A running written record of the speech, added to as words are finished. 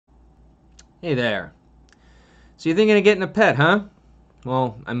Hey there. So you're thinking of getting a pet, huh?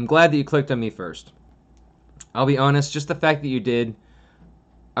 Well, I'm glad that you clicked on me first. I'll be honest, just the fact that you did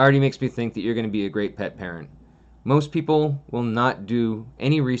already makes me think that you're going to be a great pet parent. Most people will not do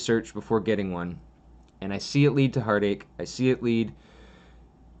any research before getting one, and I see it lead to heartache. I see it lead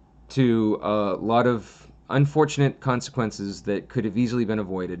to a lot of unfortunate consequences that could have easily been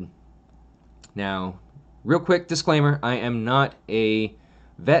avoided. Now, real quick disclaimer, I am not a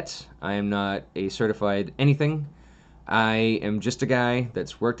vet. I am not a certified anything. I am just a guy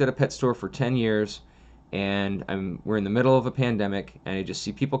that's worked at a pet store for 10 years, and we're in the middle of a pandemic, and I just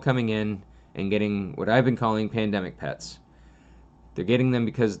see people coming in and getting what I've been calling pandemic pets. They're getting them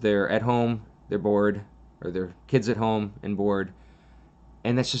because they're at home, they're bored, or their kids at home and bored,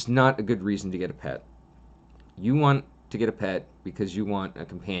 and that's just not a good reason to get a pet. You want to get a pet because you want a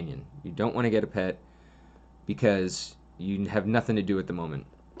companion. You don't want to get a pet because you have nothing to do at the moment.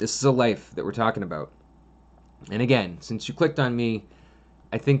 This is a life that we're talking about. And again, since you clicked on me,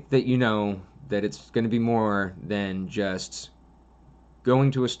 I think that you know that it's going to be more than just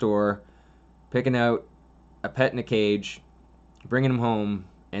going to a store, picking out a pet in a cage, bringing him home,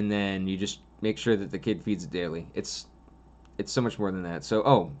 and then you just make sure that the kid feeds it daily. It's so much more than that.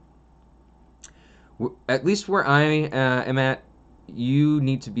 So, at least where I am at, you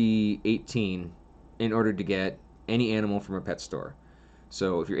need to be 18 in order to get any animal from a pet store.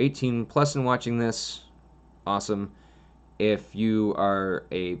 So if you're 18 plus and watching this, awesome. If you are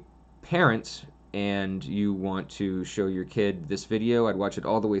a parent and you want to show your kid this video, I'd watch it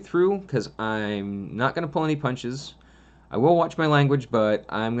all the way through because I'm not going to pull any punches. I will watch my language, but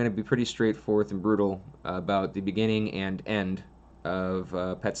I'm going to be pretty straightforward and brutal about the beginning and end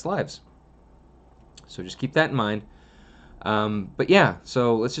of pets' lives. So just keep that in mind. But yeah,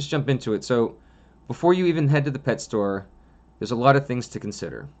 so let's just jump into it. So before you even head to the pet store, there's a lot of things to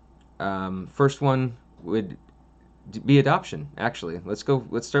consider. First one would be adoption. Actually, let's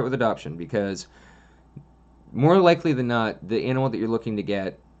start with adoption because more likely than not, the animal that you're looking to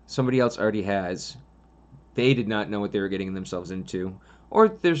get, somebody else already has. They did not know what they were getting themselves into, or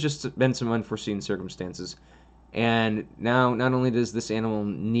there's just been some unforeseen circumstances. And now, not only does this animal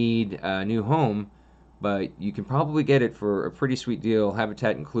need a new home, but you can probably get it for a pretty sweet deal,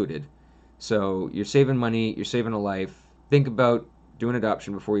 habitat included. So you're saving money, you're saving a life. Think about doing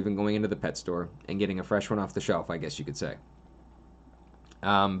adoption before even going into the pet store and getting a fresh one off the shelf, I guess you could say.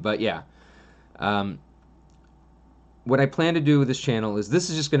 But yeah, um, what I plan to do with this channel is this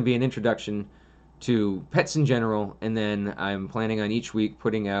is just going to be an introduction to pets in general, and then I'm planning on each week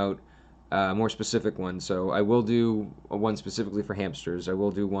putting out a more specific one. So I will do one specifically for hamsters. I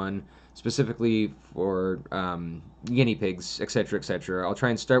will do one specifically for guinea pigs, etc., etc. I'll try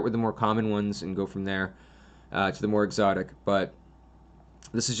and start with the more common ones and go from there to the more exotic. But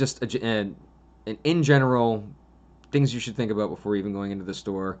this is just an in general things you should think about before even going into the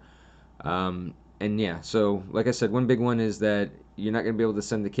store. And yeah, so like I said, one big one is that you're not going to be able to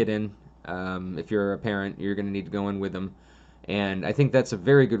send the kid in. If you're a parent, you're going to need to go in with them. And I think that's a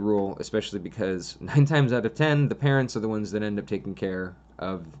very good rule, especially because 9 times out of 10, the parents are the ones that end up taking care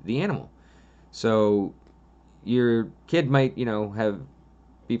of the animal. So your kid might, have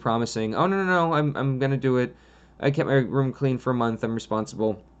be promising, "Oh no, no, no, I'm gonna do it. I kept my room clean for a month. I'm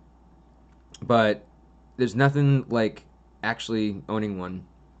responsible." But there's nothing like actually owning one,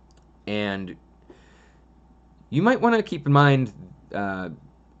 and you might want to keep in mind uh,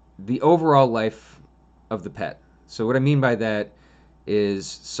 the overall life of the pet. So what I mean by that is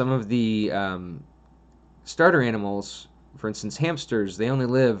some of the starter animals, for instance, hamsters, they only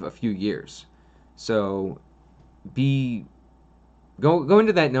live a few years. So be go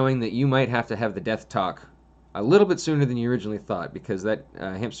into that knowing that you might have to have the death talk a little bit sooner than you originally thought because that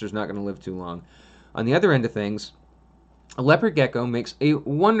hamster's not going to live too long. On the other end of things, a leopard gecko makes a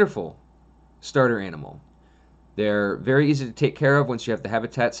wonderful starter animal. They're very easy to take care of once you have the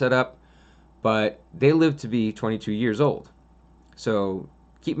habitat set up, but they live to be 22 years old. So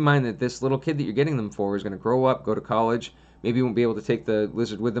keep in mind that this little kid that you're getting them for is going to grow up, go to college. Maybe you won't be able to take the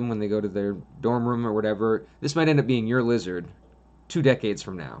lizard with them when they go to their dorm room or whatever. This might end up being your lizard 2 decades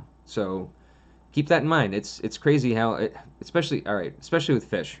from now. So keep that in mind. It's crazy how, especially with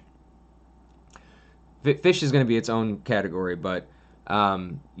fish. Fish is going to be its own category, but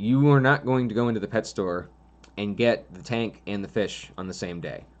you are not going to go into the pet store and get the tank and the fish on the same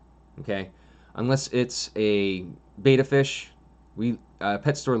day. Okay, unless it's a beta fish, we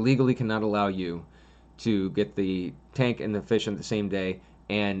pet store legally cannot allow you to get the tank and the fish on the same day.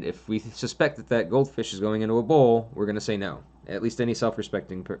 And if we suspect that that goldfish is going into a bowl, we're going to say no. At least any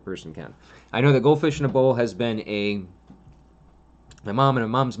self-respecting person can. I know that goldfish in a bowl has been my mom and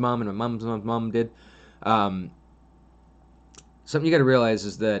my mom's mom and my mom's mom did. Um, Something you got to realize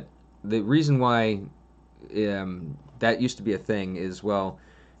is that the reason why that used to be a thing is, well,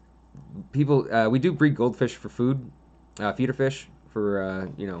 people we do breed goldfish for food, feeder fish for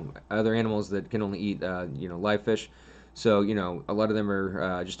other animals that can only eat live fish. So a lot of them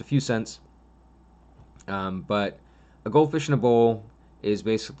are just a few cents. But a goldfish in a bowl is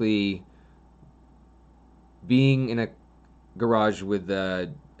basically being in a garage with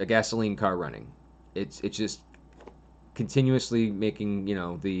a gasoline car running. It's just continuously making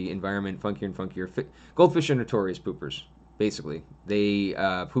the environment funkier and funkier. Goldfish are notorious poopers. Basically, they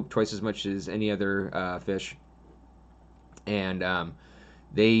poop twice as much as any other fish, and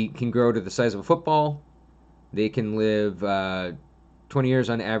they can grow to the size of a football. They can live 20 years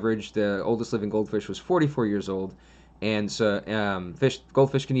on average. The oldest living goldfish was 44 years old, and so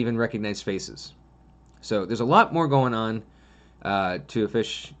goldfish can even recognize faces. So there's a lot more going on to a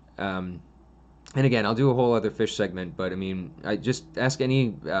fish. And again, I'll do a whole other fish segment, but I mean, I just ask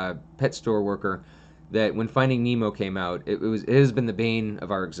any pet store worker that when Finding Nemo came out, it has been the bane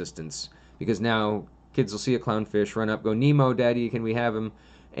of our existence because now kids will see a clownfish, run up, go, Nemo, Daddy, can we have him?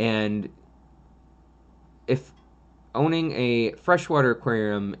 And if owning a freshwater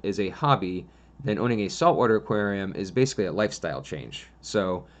aquarium is a hobby, then owning a saltwater aquarium is basically a lifestyle change.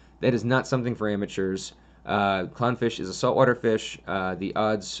 So that is not something for amateurs. Clownfish is a saltwater fish. The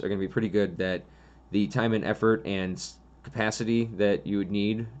odds are going to be pretty good that the time and effort and capacity that you would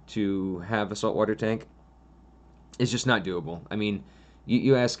need to have a saltwater tank is just not doable. I mean,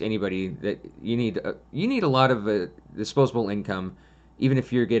 you ask anybody that you need a lot of disposable income, even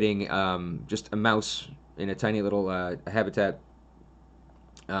if you're getting just a mouse in a tiny little habitat.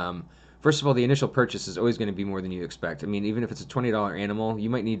 Um, First of all, the initial purchase is always going to be more than you expect. I mean, even if it's a $20 animal, you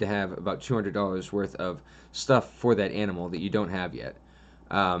might need to have about $200 worth of stuff for that animal that you don't have yet.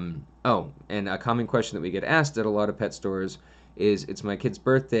 Oh, and a common question that we get asked at a lot of pet stores is, it's my kid's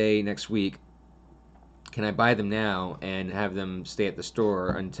birthday next week. Can I buy them now and have them stay at the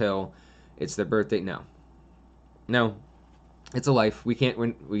store until it's their birthday? No. No, it's a life. We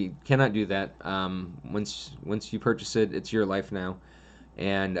cannot do that. Once you purchase it, it's your life now.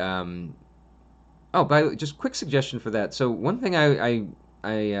 And oh, by the way, just quick suggestion for that. So one thing I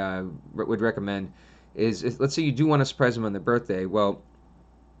would recommend is, if, let's say you do want to surprise them on their birthday. Well,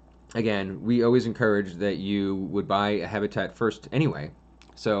 again, we always encourage that you would buy a habitat first anyway.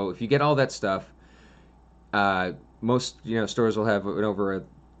 So if you get all that stuff, uh, most stores will have an over a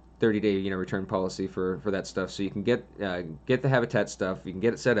 30-day return policy for that stuff. So you can get the habitat stuff. You can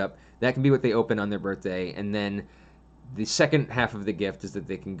get it set up. That can be what they open on their birthday, and then the second half of the gift is that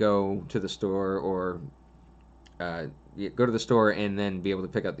they can go to the store or go to the store and then be able to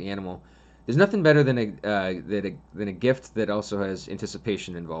pick out the animal. There's nothing better than a gift that also has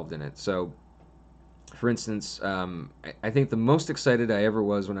anticipation involved in it. So, for instance, I think the most excited I ever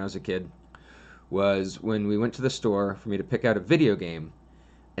was when I was a kid was when we went to the store for me to pick out a video game,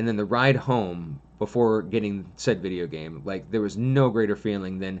 and then the ride home before getting said video game, like there was no greater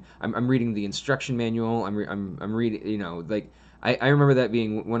feeling than I'm reading the instruction manual. I'm reading, like I remember that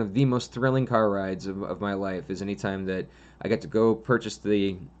being one of the most thrilling car rides of my life. Is anytime that I got to go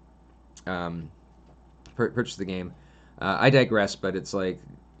um, purchase the game. I digress, but it's like,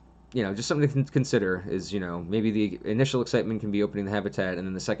 just something to consider is, maybe the initial excitement can be opening the habitat, and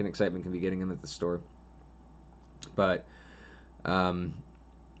then the second excitement can be getting them at the store. But um,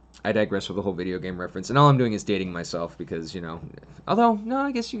 I digress with the whole video game reference, and all I'm doing is dating myself because, although, no,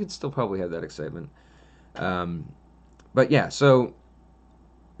 I guess you could still probably have that excitement. Um, but yeah, so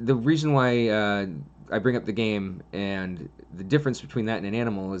the reason why I bring up the game and the difference between that and an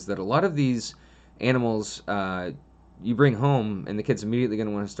animal is that a lot of these animals you bring home and the kid's immediately going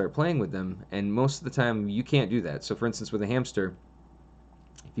to want to start playing with them, and most of the time you can't do that. So, for instance, with a hamster,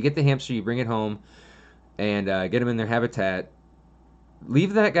 if you get the hamster, you bring it home and get them in their habitat,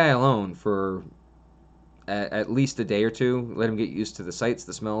 leave that guy alone for at least a day or two. Let him get used to the sights,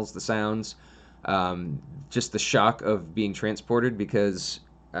 the smells, the sounds, just the shock of being transported, because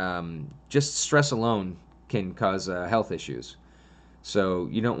just stress alone can cause health issues. So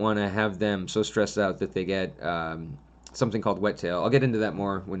you don't want to have them so stressed out that they get something called wet tail. I'll get into that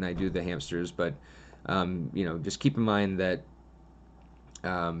more when I do the hamsters, but just keep in mind that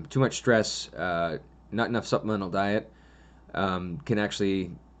too much stress, not enough supplemental diet, can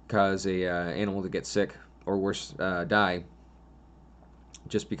actually cause a animal to get sick or worse, die,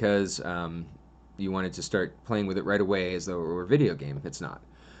 just because you wanted to start playing with it right away as though it were a video game. It's not.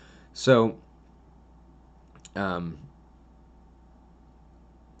 So, um,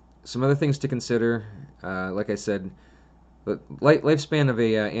 some other things to consider. Like I said, the lifespan of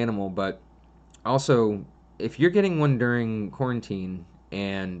a animal, but also if you're getting one during quarantine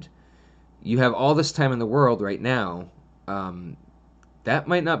and you have all this time in the world right now, um, that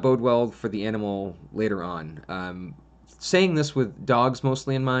might not bode well for the animal later on. Saying this with dogs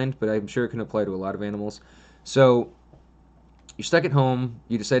mostly in mind, but I'm sure it can apply to a lot of animals. So you're stuck at home.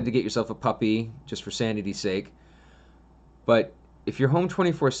 You decide to get yourself a puppy just for sanity's sake. But if you're home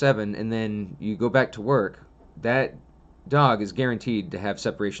 24/7 and then you go back to work, that dog is guaranteed to have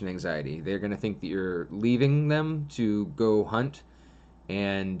separation anxiety. They're going to think that you're leaving them to go hunt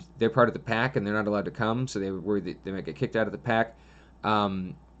and they're part of the pack and they're not allowed to come, so they worry that they might get kicked out of the pack.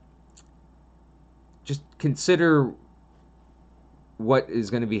 Um, just consider what is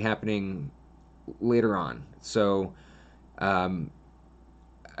going to be happening later on. So um,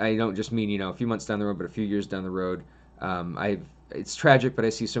 I don't just mean a few months down the road, but a few years down the road. I've It's tragic, but I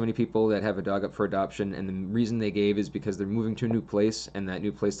see so many people that have a dog up for adoption, and the reason they gave is because they're moving to a new place, and that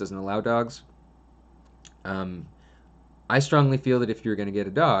new place doesn't allow dogs. Um, I strongly feel that if you're going to get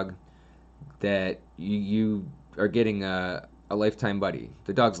a dog, that you are getting a lifetime buddy.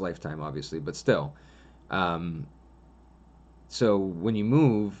 The dog's lifetime, obviously, but still. Um, so when you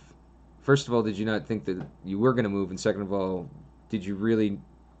move, first of all, did you not think that you were going to move? And second of all, did you really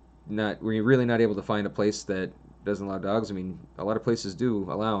not? Were you really not able to find a place that doesn't allow dogs? I mean, a lot of places do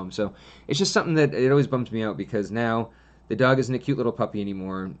allow them. So it's just something that it always bums me out because now the dog isn't a cute little puppy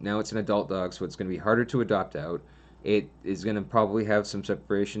anymore. Now it's an adult dog, so it's going to be harder to adopt out. It is going to probably have some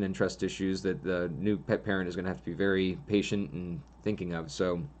separation and trust issues that the new pet parent is going to have to be very patient and thinking of.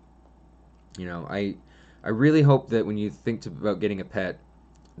 So, I really hope that when you think about getting a pet,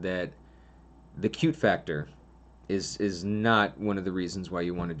 that the cute factor is not one of the reasons why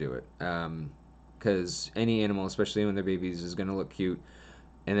you want to do it. Because any animal, especially when they're babies, is going to look cute,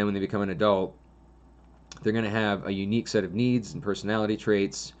 and then when they become an adult, they're going to have a unique set of needs and personality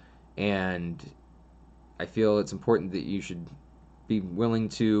traits, and I feel it's important that you should be willing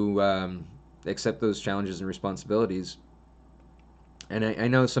to accept those challenges and responsibilities. And I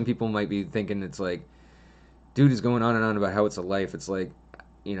know some people might be thinking it's like, dude is going on and on about how it's a life. It's like,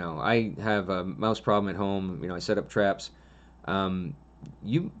 I have a mouse problem at home. I set up traps. Um,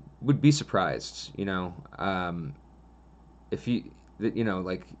 you would be surprised, if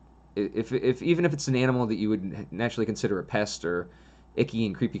like if even if it's an animal that you would naturally consider a pest or icky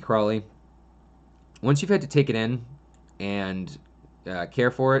and creepy crawly, once you've had to take it in and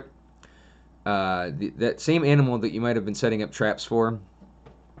care for it, that same animal that you might have been setting up traps for,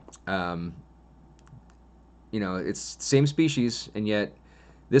 um, it's the same species, and yet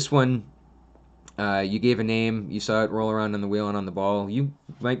this one, you gave a name, you saw it roll around on the wheel and on the ball. You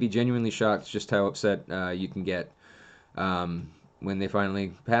might be genuinely shocked just how upset you can get when they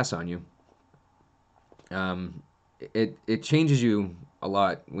finally pass on you. Um, it changes you a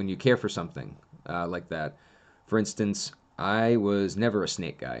lot when you care for something like that. For instance, I was never a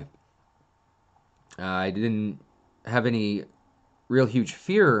snake guy. I didn't have any real huge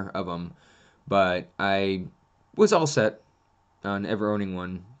fear of them, but I was all set on ever owning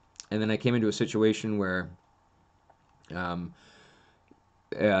one. And then I came into a situation where um,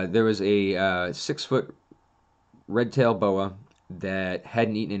 there was a 6 foot red tail boa that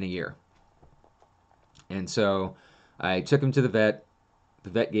hadn't eaten in a year. And so I took him to the vet. The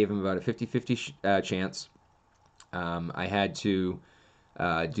vet gave him about a 50-50 chance. I had to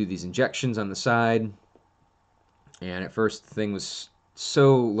do these injections on the side. And at first, the thing was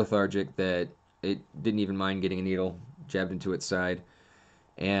so lethargic that it didn't even mind getting a needle jabbed into its side.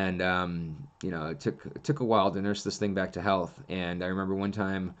 And it took a while to nurse this thing back to health. And I remember one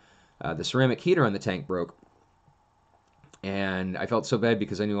time the ceramic heater on the tank broke, and I felt so bad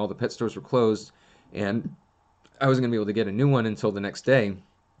because I knew all the pet stores were closed, and I wasn't gonna be able to get a new one until the next day.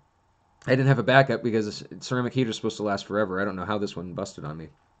 I didn't have a backup because the ceramic heater is supposed to last forever. I don't know how this one busted on me,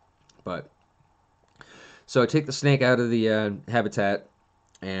 but so I take the snake out of the habitat,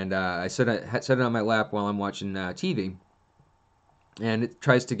 and I set it on my lap while I'm watching TV. And it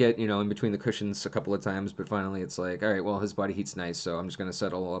tries to get, in between the cushions a couple of times, but finally it's like, all right, well, his body heat's nice, so I'm just going to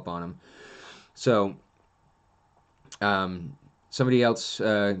settle up on him. So somebody else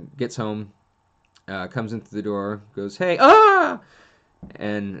gets home, comes in through the door, goes, hey, ah!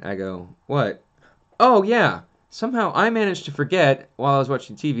 And I go, what? Oh, yeah. Somehow I managed to forget while I was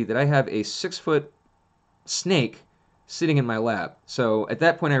watching TV that I have a 6 foot snake sitting in my lap. So at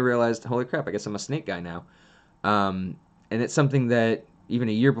that point I realized, holy crap, I guess I'm a snake guy now. And it's something that even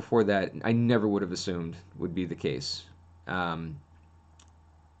a year before that I never would have assumed would be the case. Um,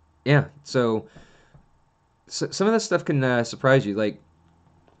 yeah, so some of that stuff can surprise you. Like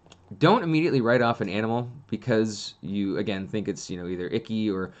don't immediately write off an animal because you again think it's either icky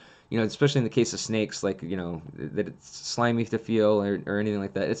or especially in the case of snakes, like that it's slimy to feel or anything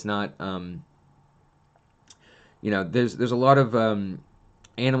like that. It's not. There's a lot of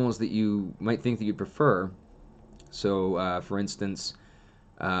animals that you might think that you'd prefer. So, for instance,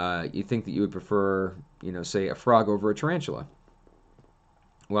 you think that you would prefer, say a frog over a tarantula.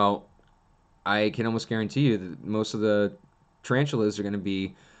 Well, I can almost guarantee you that most of the tarantulas are going to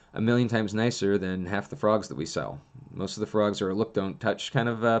be a million times nicer than half the frogs that we sell. Most of the frogs are a look, don't touch kind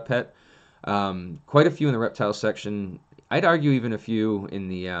of pet. Quite a few in the reptile section. I'd argue even a few in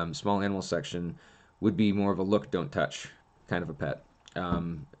the small animal section would be more of a look, don't touch kind of a pet.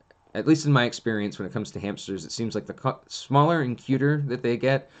 Um, at least in my experience, when it comes to hamsters, it seems like the smaller and cuter that they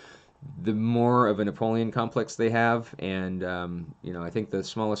get, the more of a Napoleon complex they have. And, I think the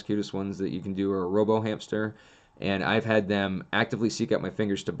smallest, cutest ones that you can do are a robo hamster. And I've had them actively seek out my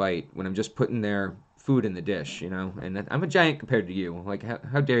fingers to bite when I'm just putting their food in the dish, and I'm a giant compared to you. Like,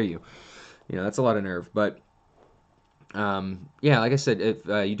 how dare you? That's a lot of nerve. But, yeah, like I said, if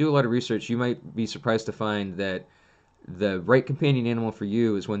you do a lot of research, you might be surprised to find that the right companion animal for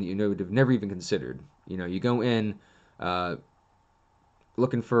you is one that would have never even considered. You go in, uh,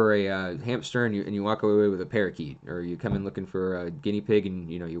 looking for a hamster and you walk away with a parakeet, or you come in looking for a guinea pig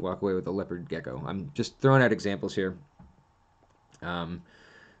and you walk away with a leopard gecko. I'm just throwing out examples here. Um,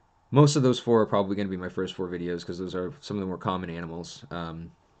 Most of those four are probably going to be my first four videos because those are some of the more common animals.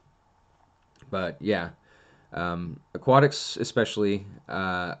 But yeah, aquatics especially.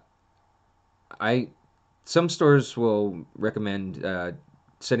 I Some stores will recommend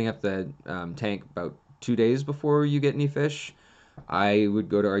setting up the tank about 2 days before you get any fish. I would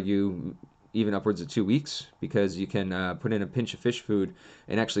go to argue even upwards of 2 weeks because you can put in a pinch of fish food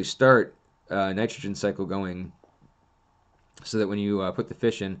and actually start a nitrogen cycle going so that when you put the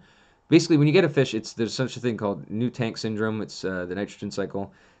fish in, basically when you get a fish, there's such a thing called new tank syndrome. It's the nitrogen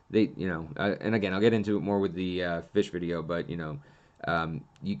cycle. And again, I'll get into it more with the fish video, but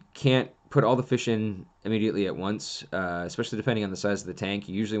you can't put all the fish in immediately at once, especially depending on the size of the tank.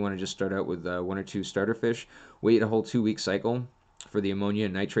 You usually want to just start out with one or two starter fish, wait a whole 2 week cycle for the ammonia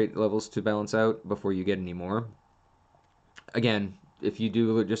and nitrate levels to balance out before you get any more. Again, if you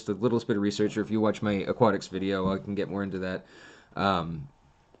do just a little bit of research, or if you watch my aquatics video, I can get more into that. Um,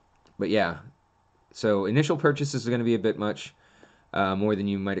 but yeah, so initial purchases are going to be a bit much more than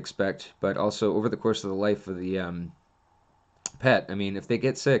you might expect, but also over the course of the life of the pet, I mean, if they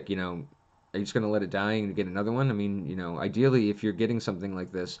get sick, are you just going to let it die and get another one? I mean, ideally, if you're getting something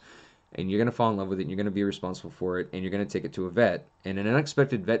like this and you're going to fall in love with it and you're going to be responsible for it and you're going to take it to a vet, and an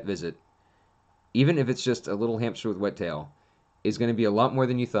unexpected vet visit, even if it's just a little hamster with wet tail, is going to be a lot more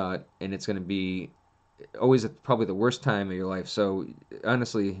than you thought, and it's going to be always probably the worst time of your life. So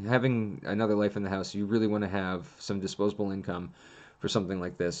honestly, having another life in the house, you really want to have some disposable income for something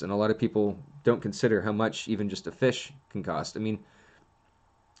like this. And a lot of people don't consider how much even just a fish can cost. I mean,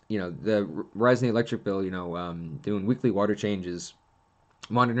 the rise in the electric bill, doing weekly water changes,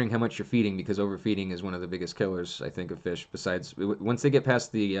 monitoring how much you're feeding because overfeeding is one of the biggest killers, I think, of fish. Besides, once they get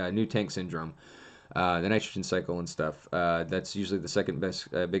past the new tank syndrome, the nitrogen cycle and stuff, that's usually the second best,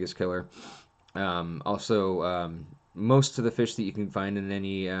 biggest killer. Also, most of the fish that you can find in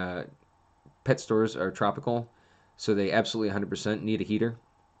any pet stores are tropical, so they absolutely 100% need a heater,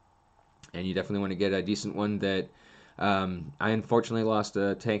 and you definitely want to get a decent one that. I unfortunately lost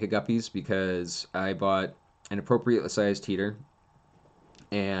a tank of guppies because I bought an appropriate sized heater,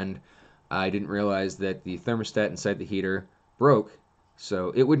 and I didn't realize that the thermostat inside the heater broke,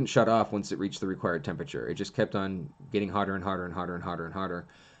 so it wouldn't shut off once it reached the required temperature. It just kept on getting hotter and hotter and hotter and hotter and hotter.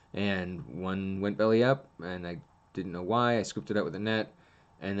 And one went belly up, and I didn't know why. I scooped it out with a net,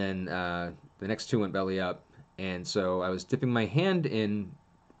 and then the next two went belly up. And so I was dipping my hand in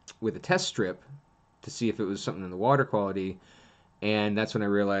with a test strip to see if it was something in the water quality, and that's when I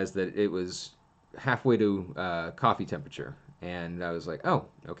realized that it was halfway to coffee temperature. And I was like, oh,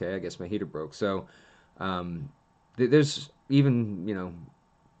 okay, I guess my heater broke. So um, there's even,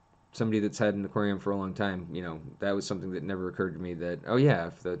 somebody that's had an aquarium for a long time, that was something that never occurred to me that, oh yeah,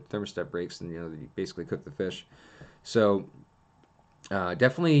 if the thermostat breaks, then, you basically cook the fish. So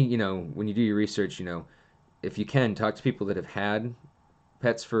definitely, when you do your research, if you can, talk to people that have had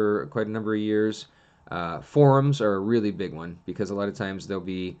pets for quite a number of years. Forums are a really big one because a lot of times there'll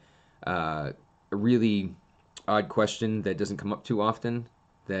be a really odd question that doesn't come up too often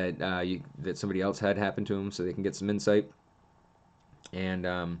that somebody else had happen to them, so they can get some insight.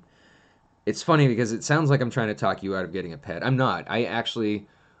 And it's funny because it sounds like I'm trying to talk you out of getting a pet. I'm not. I actually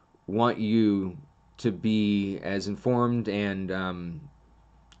want you to be as informed and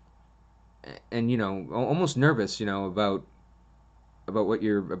and almost nervous, about what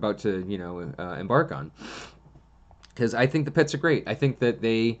you're about to embark on. Because I think the pets are great. I think that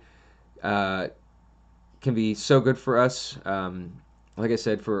they uh, can be so good for us. Like I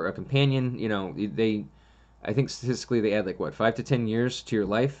said, for a companion, they I think statistically they add like what 5 to 10 years to your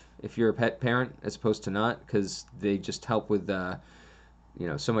life if you're a pet parent as opposed to not, because they just help with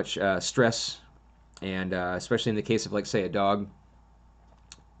so much stress, and especially in the case of, like, say, a dog,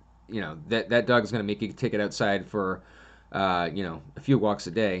 that dog is going to make you take it outside for a few walks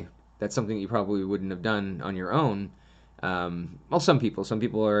a day. That's something that you probably wouldn't have done on your own. Well, some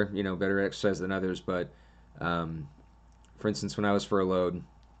people are better at exercise than others, but um, for instance, when I was furloughed,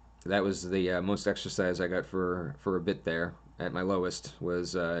 that was the most exercise I got for a bit there. At my lowest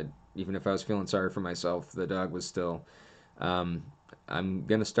was, even if I was feeling sorry for myself, the dog was still. Um, I'm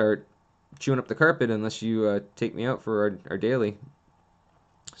gonna start chewing up the carpet unless you take me out for our daily.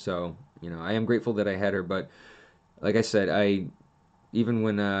 So I am grateful that I had her, but like I said, I even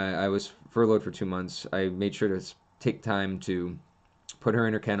when I was furloughed for 2 months, I made sure to take time to put her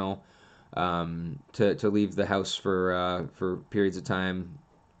in her kennel, to leave the house for periods of time.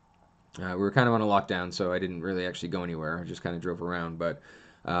 We were kind of on a lockdown, so I didn't really actually go anywhere. I just kind of drove around, but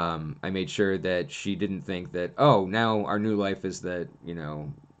I made sure that she didn't think that, oh, now our new life is that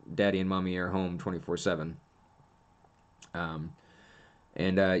daddy and mommy are home 24/7. Um,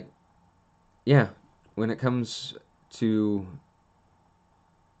 and yeah, when it comes to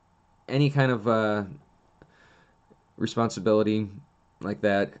any kind of responsibility like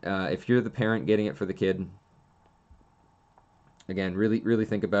that, if you're the parent getting it for the kid, again, really, really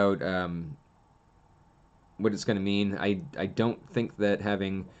think about what it's going to mean. I don't think that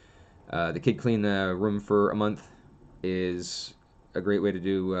having the kid clean the room for a month is a great way to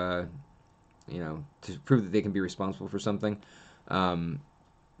do, to prove that they can be responsible for something. Um,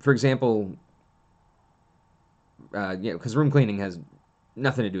 for example, because room cleaning has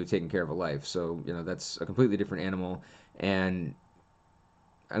nothing to do with taking care of a life. So, that's a completely different animal. And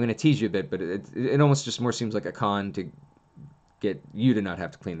I'm going to tease you a bit, but it almost just more seems like a con to get you to not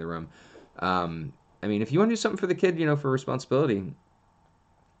have to clean the room. I mean, if you want to do something for the kid, for responsibility,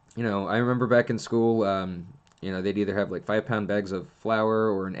 I remember back in school, they'd either have like 5 pound bags of flour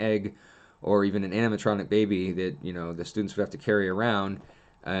or an egg or even an animatronic baby that, the students would have to carry around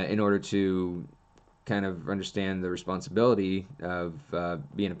in order to kind of understand the responsibility of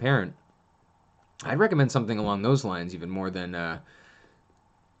being a parent. I'd recommend something along those lines even more than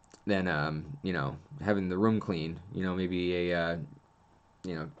having the room clean. Maybe a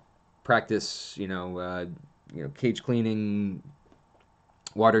you know practice cage cleaning,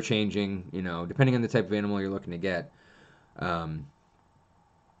 water changing. Depending on the type of animal you're looking to get. Um,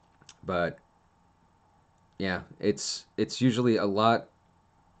 but yeah, it's usually a lot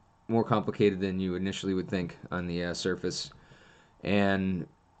more complicated than you initially would think on the surface. And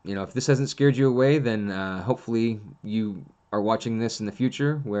if this hasn't scared you away, then hopefully you are watching this in the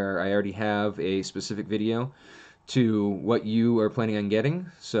future, where I already have a specific video to what you are planning on getting.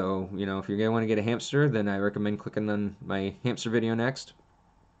 So, if you're gonna want to get a hamster, then I recommend clicking on my hamster video next.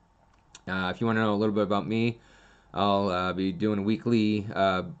 If you want to know a little bit about me, I'll be doing weekly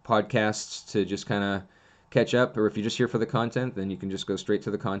podcasts to just kind of catch up. Or if you're just here for the content, then you can just go straight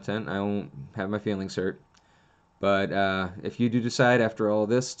to the content. I won't have my feelings hurt. But if you do decide after all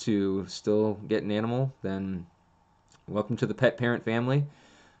this to still get an animal, then welcome to the pet parent family.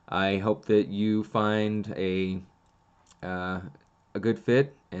 I hope that you find uh, a good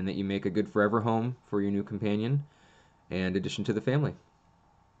fit and that you make a good forever home for your new companion and addition to the family.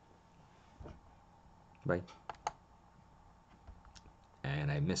 Bye.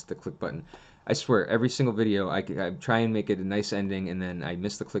 And I missed the click button. I swear, every single video, I try and make it a nice ending, and then I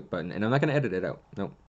miss the click button, and I'm not going to edit it out. Nope.